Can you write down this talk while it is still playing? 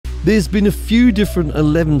There's been a few different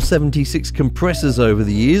 1176 compressors over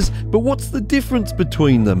the years, but what's the difference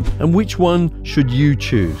between them and which one should you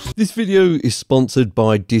choose? This video is sponsored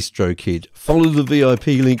by DistroKid. Follow the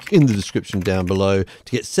VIP link in the description down below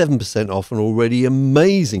to get 7% off an already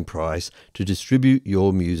amazing price to distribute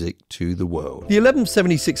your music to the world. The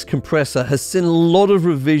 1176 compressor has seen a lot of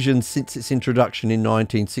revisions since its introduction in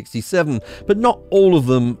 1967, but not all of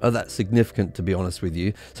them are that significant, to be honest with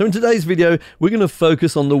you. So in today's video, we're going to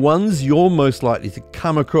focus on the ones you're most likely to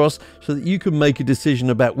come across so that you can make a decision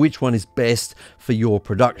about which one is best for your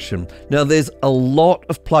production. Now, there's a lot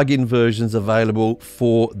of plug-in versions available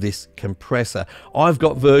for this compressor. I've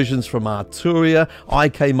got versions from Arturia,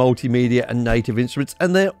 IK Multimedia and Native Instruments,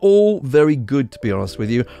 and they're all very good, to be honest with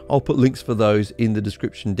you. I'll put links for those in the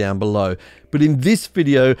description down below. But in this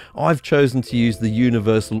video, I've chosen to use the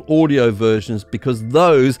Universal Audio versions because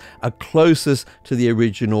those are closest to the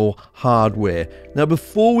original hardware. Now,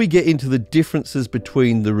 before we get into the differences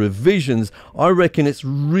between the revisions, I reckon it's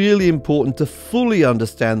really important to fully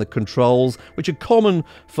understand the controls, which are common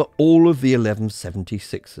for all of the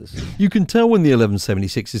 1176s. You can tell when the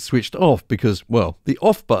 1176 is switched off because, well, the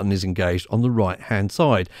off button is engaged on the right-hand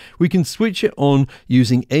side. We can switch it on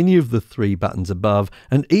using any of the three buttons above,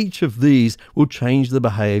 and each of these will change the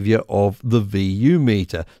behavior of the VU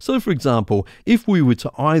meter. So for example, if we were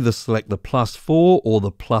to either select the +4 or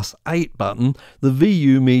the +8 button, the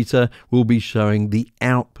VU meter will be showing the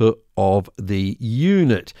output of the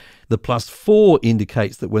unit. The +4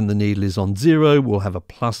 indicates that when the needle is on 0, we'll have a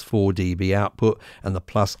 +4 dB output, and the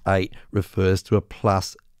 +8 refers to a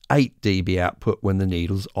 +8 dB output when the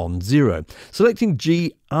needle's on 0. Selecting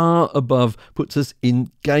GR above puts us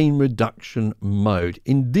in gain reduction mode.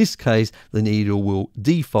 In this case, the needle will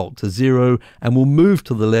default to 0 and will move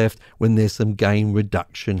to the left when there's some gain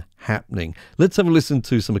reduction happening. Let's have a listen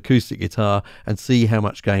to some acoustic guitar and see how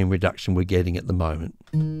much gain reduction we're getting at the moment.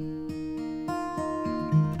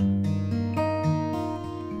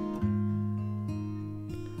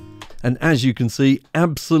 And as you can see,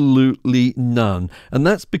 absolutely none. And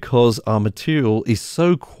that's because our material is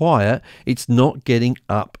so quiet, it's not getting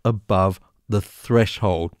up above the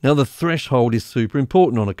threshold. Now, the threshold is super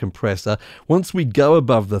important on a compressor. Once we go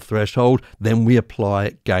above the threshold, then we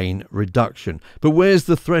apply gain reduction. But where's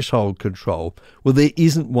the threshold control? Well, there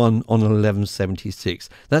isn't one on an 1176.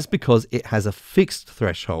 That's because it has a fixed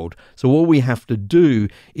threshold. So all we have to do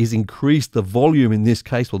is increase the volume, in this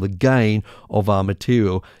case, or the gain of our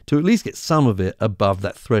material, to at least get some of it above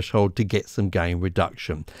that threshold to get some gain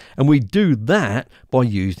reduction. And we do that by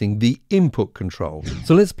using the input control.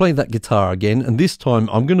 So let's play that guitar again, and this time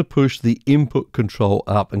I'm going to push the input control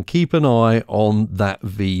up and keep an eye on that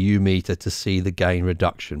VU meter to see the gain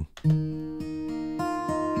reduction.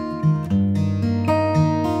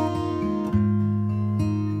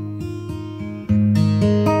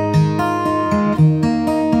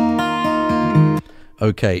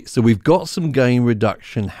 Okay, so we've got some gain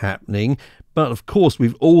reduction happening, but of course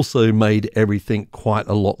we've also made everything quite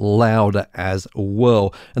a lot louder as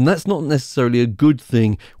well. And that's not necessarily a good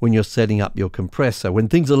thing when you're setting up your compressor. When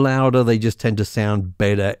things are louder, they just tend to sound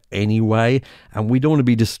better anyway, and we don't want to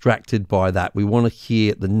be distracted by that. We want to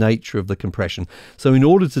hear the nature of the compression. So in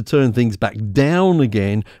order to turn things back down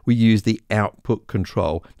again, we use the output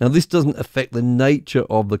control. Now, this doesn't affect the nature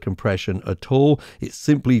of the compression at all. It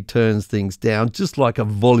simply turns things down, just like a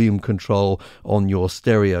volume control on your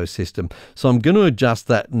stereo system. So I'm going to adjust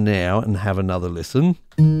that now and have another listen.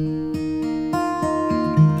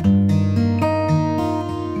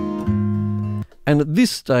 And at this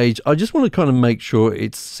stage, I just want to kind of make sure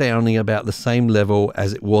it's sounding about the same level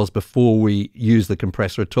as it was before we use the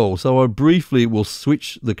compressor at all. So I briefly will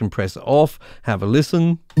switch the compressor off, have a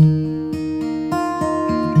listen,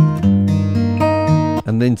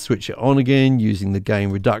 and then switch it on again using the gain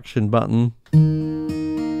reduction button.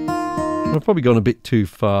 I've probably gone a bit too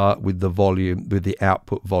far with the volume, with the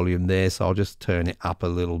output volume there, so I'll just turn it up a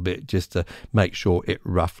little bit just to make sure it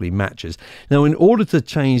roughly matches. Now, in order to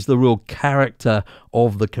change the real character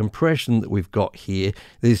of the compression that we've got here,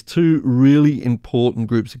 there's two really important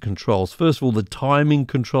groups of controls. First of all, the timing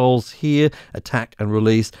controls here, attack and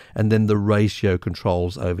release, and then the ratio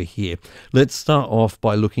controls over here. Let's start off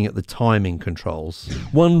by looking at the timing controls.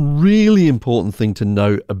 One really important thing to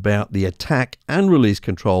note about the attack and release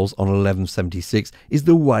controls on 11 1176 is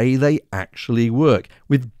the way they actually work.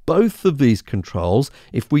 With both of these controls,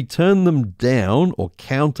 if we turn them down or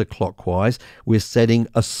counterclockwise, we're setting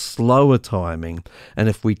a slower timing. And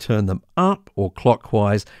if we turn them up or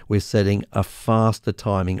clockwise, we're setting a faster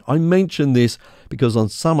timing. I mention this because on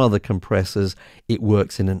some other compressors, it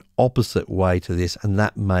works in an opposite way to this, and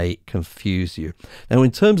that may confuse you. Now,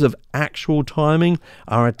 in terms of actual timing,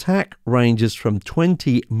 our attack ranges from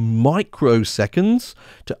 20 microseconds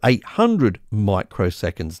to 800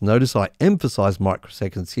 microseconds. Notice I emphasize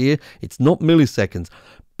microseconds here. It's not milliseconds.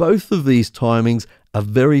 Both of these timings are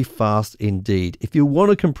very fast indeed. If you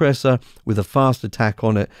want a compressor with a fast attack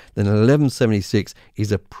on it, then an 1176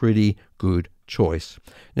 is a pretty good choice.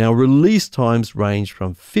 Now, release times range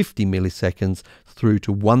from 50 milliseconds through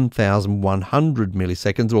to 1100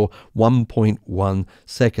 milliseconds, or 1.1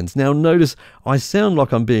 seconds. Now, notice I sound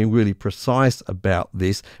like I'm being really precise about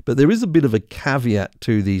this, but there is a bit of a caveat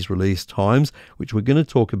to these release times, which we're going to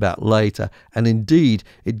talk about later. And indeed,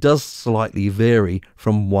 it does slightly vary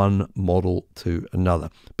from one model to another.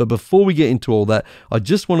 But before we get into all that, I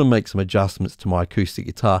just want to make some adjustments to my acoustic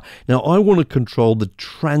guitar. Now, I want to control the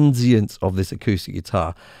transients of this acoustic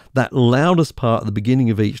guitar. That loudest part at the beginning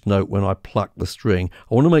of each note when I pluck the string,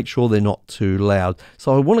 I want to make sure they're not too loud.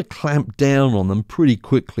 So I want to clamp down on them pretty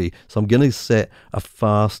quickly. So I'm going to set a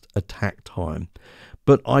fast attack time.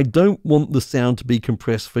 But I don't want the sound to be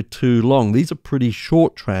compressed for too long. These are pretty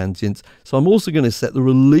short transients. So I'm also going to set the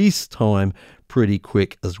release time pretty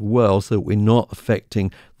quick as well, so that we're not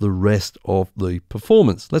affecting the rest of the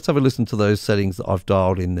performance. Let's have a listen to those settings that I've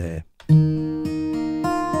dialed in there.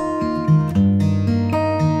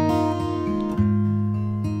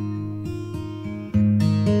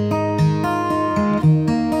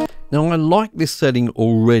 Now, I like this setting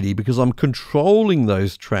already because I'm controlling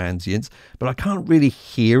those transients, but I can't really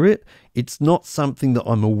hear it. It's not something that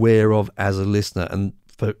I'm aware of as a listener, and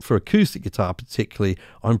for acoustic guitar particularly,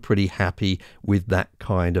 I'm pretty happy with that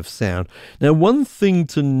kind of sound. Now, one thing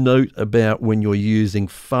to note about when you're using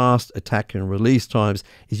fast attack and release times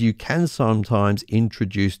is you can sometimes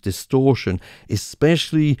introduce distortion,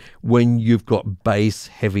 especially when you've got bass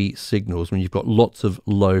heavy signals, when you've got lots of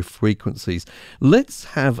low frequencies. Let's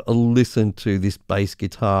have a listen to this bass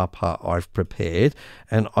guitar part I've prepared,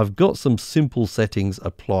 and I've got some simple settings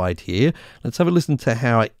applied here. Let's have a listen to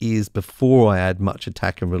how it is before I add much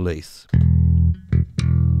attack and release.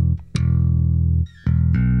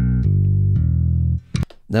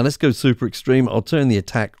 Now let's go super extreme. I'll turn the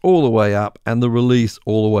attack all the way up and the release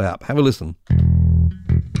all the way up. Have a listen.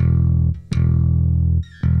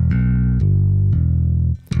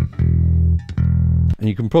 And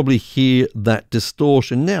you can probably hear that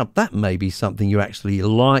distortion. Now, that may be something you actually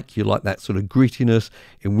like. You like that sort of grittiness,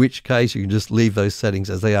 in which case you can just leave those settings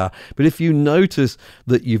as they are. But if you notice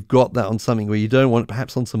that you've got that on something where you don't want,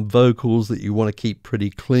 perhaps on some vocals that you want to keep pretty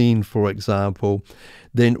clean, for example,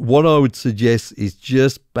 then what I would suggest is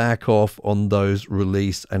just back off on those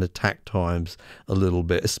release and attack times a little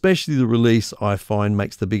bit. Especially the release, I find,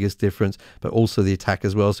 makes the biggest difference, but also the attack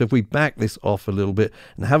as well. So if we back this off a little bit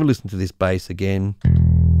and have a listen to this bass again.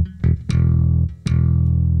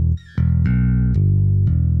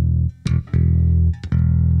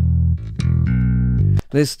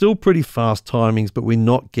 There's still pretty fast timings, but we're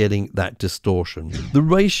not getting that distortion. The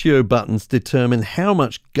ratio buttons determine how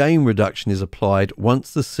much gain reduction is applied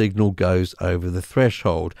once the signal goes over the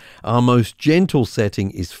threshold. Our most gentle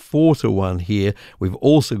setting is 4:1 here. We've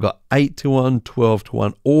also got 8:1,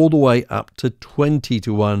 12:1, all the way up to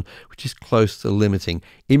 20:1, which is close to limiting.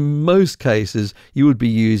 In most cases, you would be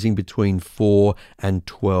using between 4 and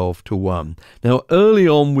 12:1. Now, early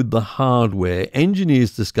on with the hardware,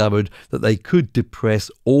 engineers discovered that they could depress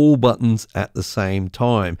all buttons at the same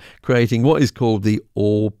time, creating what is called the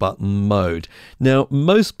all button mode. Now,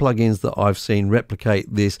 most plugins that I've seen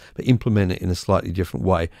replicate this, but implement it in a slightly different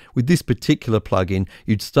way. With this particular plugin,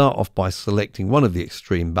 you'd start off by selecting one of the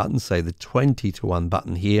extreme buttons, say the 20:1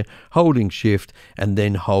 button here, holding shift, and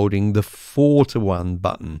then holding the 4:1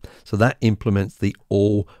 button. So that implements the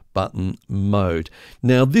all button mode.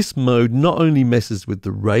 Now, this mode not only messes with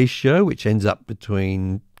the ratio, which ends up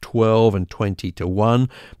between 12 and 20:1,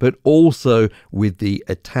 but also with the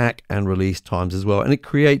attack and release times as well. And it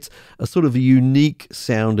creates a sort of a unique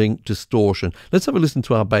sounding distortion. Let's have a listen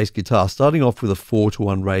to our bass guitar, starting off with a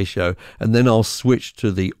 4:1 ratio, and then I'll switch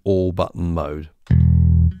to the all button mode.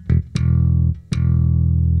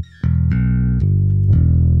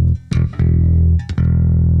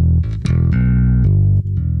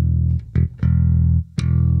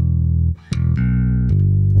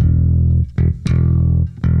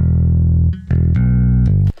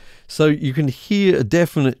 So you can hear a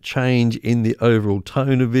definite change in the overall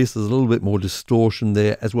tone of this. There's a little bit more distortion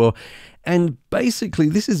there as well. And basically,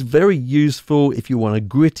 this is very useful if you want a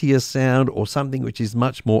grittier sound or something which is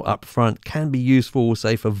much more upfront. Can be useful,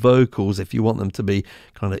 say, for vocals if you want them to be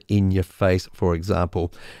kind of in your face, for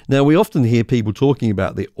example. Now, we often hear people talking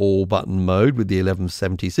about the all button mode with the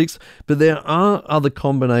 1176, but there are other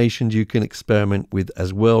combinations you can experiment with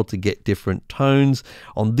as well to get different tones.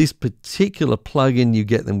 On this particular plugin, you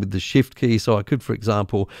get them with the shift key. So I could, for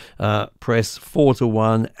example, press 4 to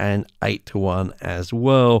 1 and 8 to 1 as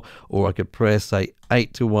well, or I could press, say,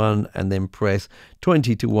 8 to 1 and then press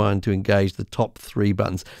 20 to 1 to engage the top 3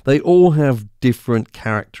 buttons. They all have different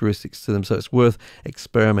characteristics to them, so it's worth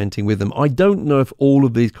experimenting with them. I don't know if all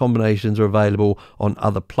of these combinations are available on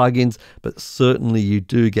other plugins, but certainly you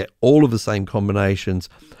do get all of the same combinations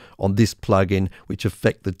on this plugin, which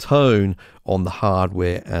affect the tone on the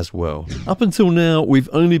hardware as well. Up until now, we've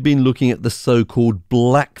only been looking at the so-called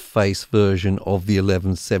Blackface version of the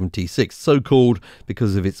 1176, so-called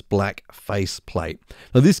because of its black faceplate.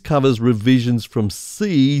 Now, this covers revisions from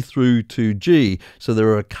C through to G, so there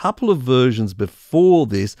are a couple of versions before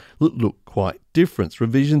this that look quite different.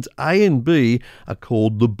 Revisions A and B are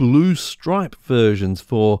called the Bluestripe versions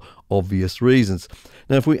for obvious reasons.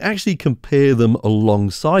 Now, if we actually compare them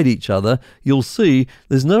alongside each other, you'll see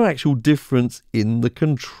there's no actual difference in the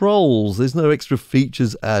controls. There's no extra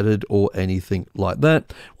features added or anything like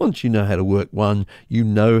that. Once you know how to work one, you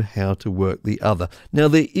know how to work the other. Now,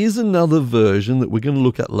 there is another version that we're going to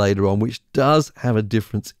look at later on, which does have a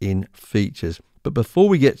difference in features. But before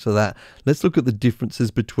we get to that, let's look at the differences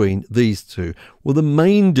between these two. Well, the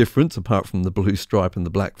main difference, apart from the Bluestripe and the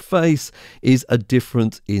Blackface, is a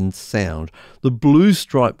difference in sound. The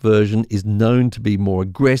Bluestripe version is known to be more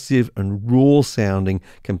aggressive and raw sounding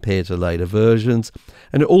compared to later versions,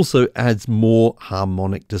 and it also adds more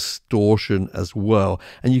harmonic distortion as well.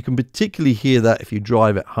 And you can particularly hear that if you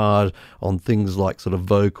drive it hard on things like sort of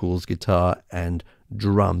vocals, guitar, and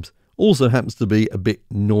drums. Also happens to be a bit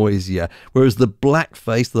noisier, whereas the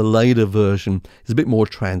Blackface, the later version, is a bit more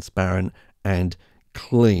transparent and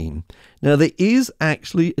clean. Now, there is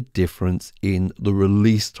actually a difference in the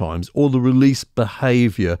release times, or the release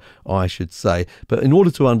behavior, I should say. But in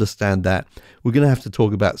order to understand that, we're going to have to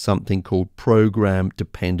talk about something called program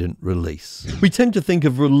dependent release. We tend to think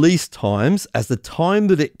of release times as the time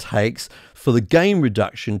that it takes for the gain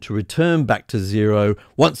reduction to return back to 0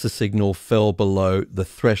 once the signal fell below the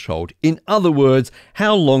threshold. In other words,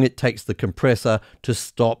 how long it takes the compressor to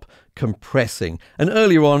stop compressing. And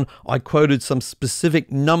earlier on, I quoted some specific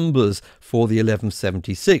numbers for the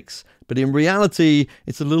 1176. But in reality,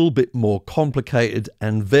 it's a little bit more complicated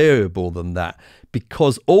and variable than that,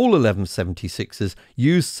 because all 1176s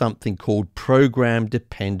use something called program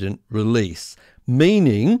dependent release,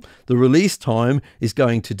 meaning the release time is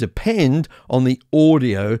going to depend on the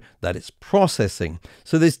audio that it's processing.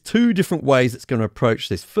 So there's two different ways it's going to approach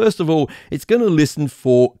this. First of all, it's going to listen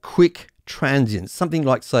for quick transients, something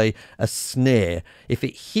like, say, a snare. If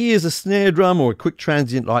it hears a snare drum or a quick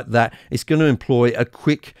transient like that, it's going to employ a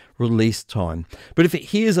quick release time. But if it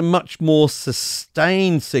hears a much more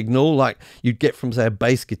sustained signal, like you'd get from, say, a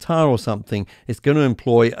bass guitar or something, it's going to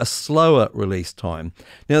employ a slower release time.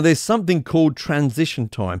 Now, there's something called transition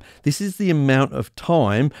time. This is the amount of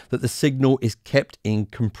time that the signal is kept in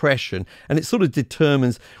compression, and it sort of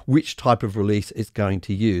determines which type of release it's going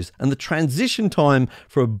to use. And the transition time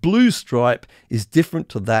for a Bluestripe is different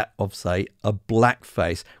to that of, say, a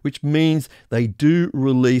Blackface, which means they do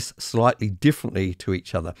release slightly differently to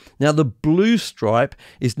each other. Now, the Bluestripe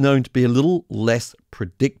is known to be a little less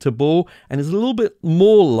predictable and is a little bit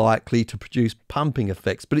more likely to produce pumping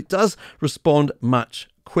effects, but it does respond much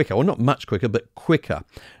quicker. Well, not much quicker, but quicker.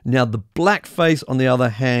 Now, the Blackface, on the other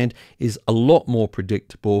hand, is a lot more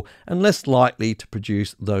predictable and less likely to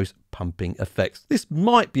produce those pumping effects. This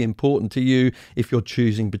might be important to you if you're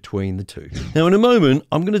choosing between the two. Now, in a moment,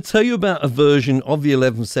 I'm going to tell you about a version of the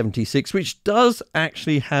 1176 which does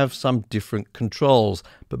actually have some different controls.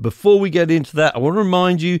 But before we get into that, I want to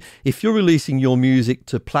remind you, if you're releasing your music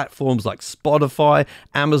to platforms like Spotify,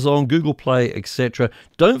 Amazon, Google Play, etc.,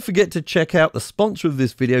 don't forget to check out the sponsor of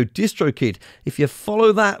this video, DistroKid. If you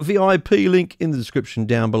follow that VIP link in the description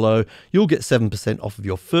down below, you'll get 7% off of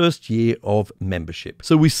your first year of membership.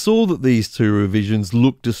 So we saw that these two revisions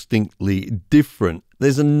look distinctly different.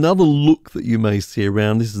 There's another look that you may see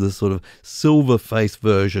around. This is the sort of silver face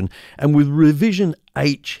version. And with revision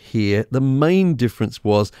H here, the main difference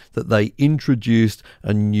was that they introduced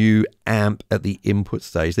a new amp at the input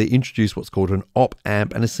stage. They introduced what's called an op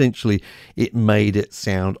amp, and essentially it made it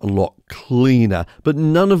sound a lot cleaner. But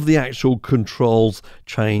none of the actual controls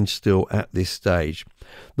changed still at this stage.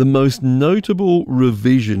 The most notable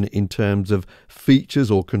revision in terms of features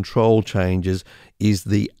or control changes is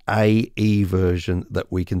the AE version that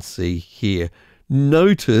we can see here.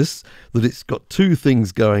 Notice that it's got two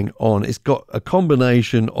things going on. It's got a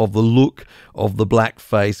combination of the look of the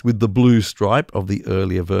Blackface with the Bluestripe of the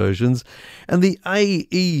earlier versions, and the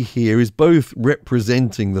AE here is both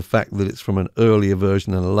representing the fact that it's from an earlier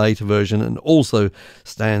version and a later version, and also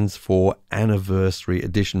stands for Anniversary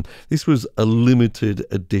Edition. This was a limited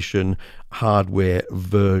edition hardware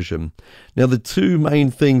version. Now, the two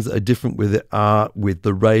main things that are different with it are with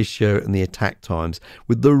the ratio and the attack times.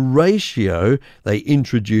 With the ratio, they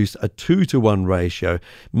introduced a 2-to-1 ratio,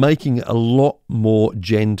 making it a lot more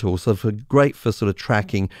gentle. So great for sort of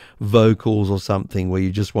tracking vocals or something where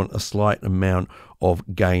you just want a slight amount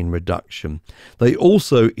of gain reduction. They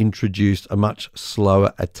also introduced a much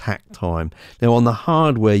slower attack time. Now, on the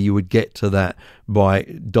hardware, you would get to that by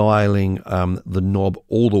dialing the knob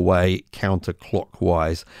all the way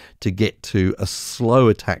counterclockwise to get to a slow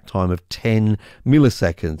attack time of 10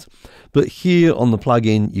 milliseconds. But here on the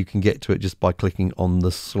plugin, you can get to it just by clicking on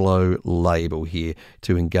the slow label here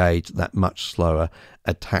to engage that much slower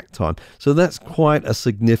attack time. So that's quite a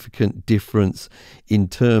significant difference in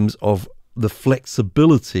terms of the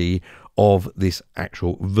flexibility of this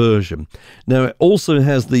actual version. Now, it also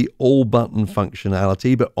has the all button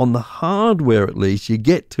functionality, but on the hardware at least, you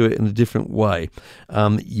get to it in a different way.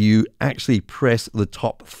 You actually press the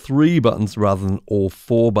top 3 buttons rather than all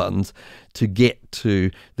 4 buttons to get to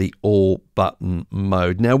the all button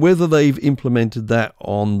mode. Now, whether they've implemented that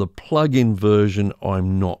on the plugin version,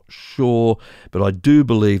 I'm not sure, but I do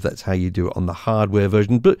believe that's how you do it on the hardware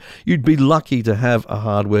version. But you'd be lucky to have a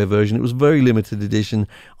hardware version. It was very limited edition.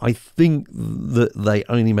 I think that they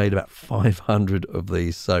only made about 500 of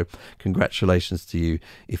these, so congratulations to you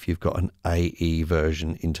if you've got an AE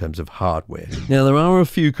version in terms of hardware. Now, there are a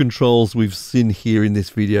few controls we've seen here in this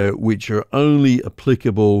video which are only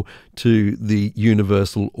applicable to the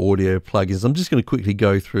universal audio plugins. I'm just going to quickly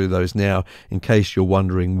go through those now in case you're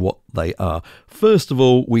wondering what they are. First of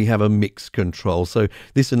all, we have a mix control. So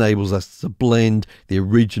this enables us to blend the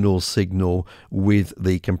original signal with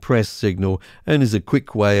the compressed signal, and is a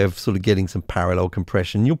quick way of sort of getting some parallel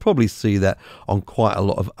compression. You'll probably see that on quite a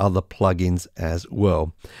lot of other plugins as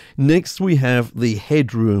well. Next, we have the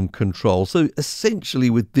headroom control. So essentially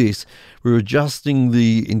with this, we're adjusting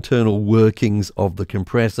the internal workings of the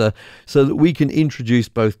compressor so that we can introduce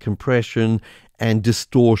both compression and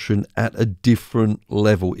distortion at a different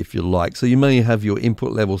level, if you like. So you may have your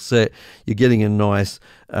input level set, you're getting a nice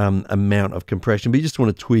amount of compression, but you just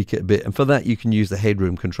want to tweak it a bit, and for that you can use the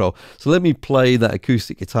headroom control. So let me play that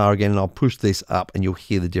acoustic guitar again, and I'll push this up and you'll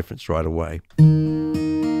hear the difference right away.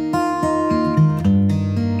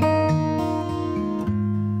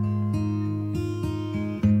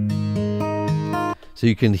 So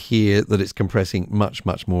you can hear that it's compressing much,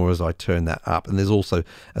 much more as I turn that up. And there's also,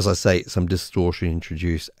 as I say, some distortion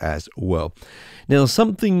introduced as well. Now,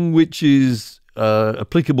 something which is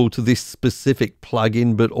applicable to this specific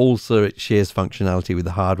plugin, but also it shares functionality with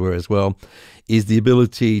the hardware as well, is the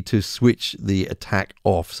ability to switch the attack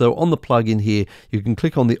off. So on the plugin here, you can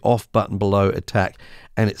click on the off button below attack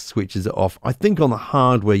and it switches it off. I think on the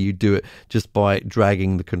hardware you do it just by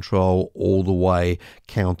dragging the control all the way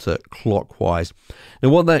counterclockwise. Now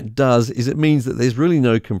what that does is it means that there's really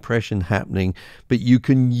no compression happening, but you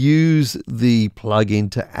can use the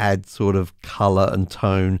plugin to add sort of color and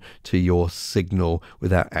tone to your signal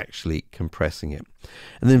without actually compressing it.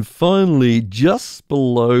 And then finally, just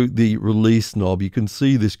below the release knob, you can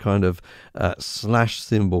see this kind of slash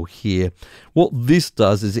symbol here. What this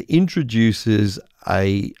does is it introduces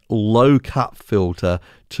a low cut filter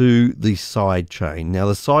to the side chain. Now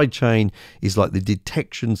the side chain is like the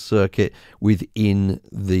detection circuit within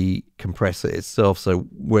the compressor itself, so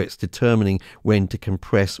where it's determining when to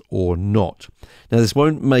compress or not. Now this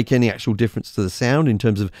won't make any actual difference to the sound in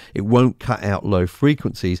terms of it won't cut out low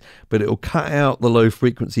frequencies, but it will cut out the low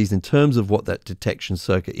frequencies in terms of what that detection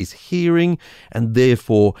circuit is hearing, and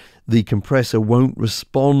therefore the compressor won't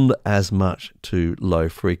respond as much to low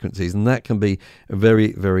frequencies, and that can be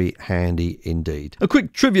very, very handy indeed. A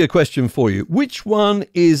quick trivia question for you. Which one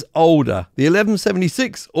is older, the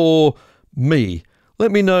 1176 or me?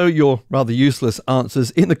 Let me know your rather useless answers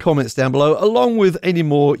in the comments down below, along with any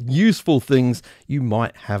more useful things you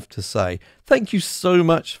might have to say. Thank you so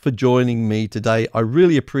much for joining me today. I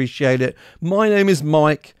really appreciate it. My name is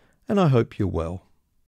Mike, and I hope you're well.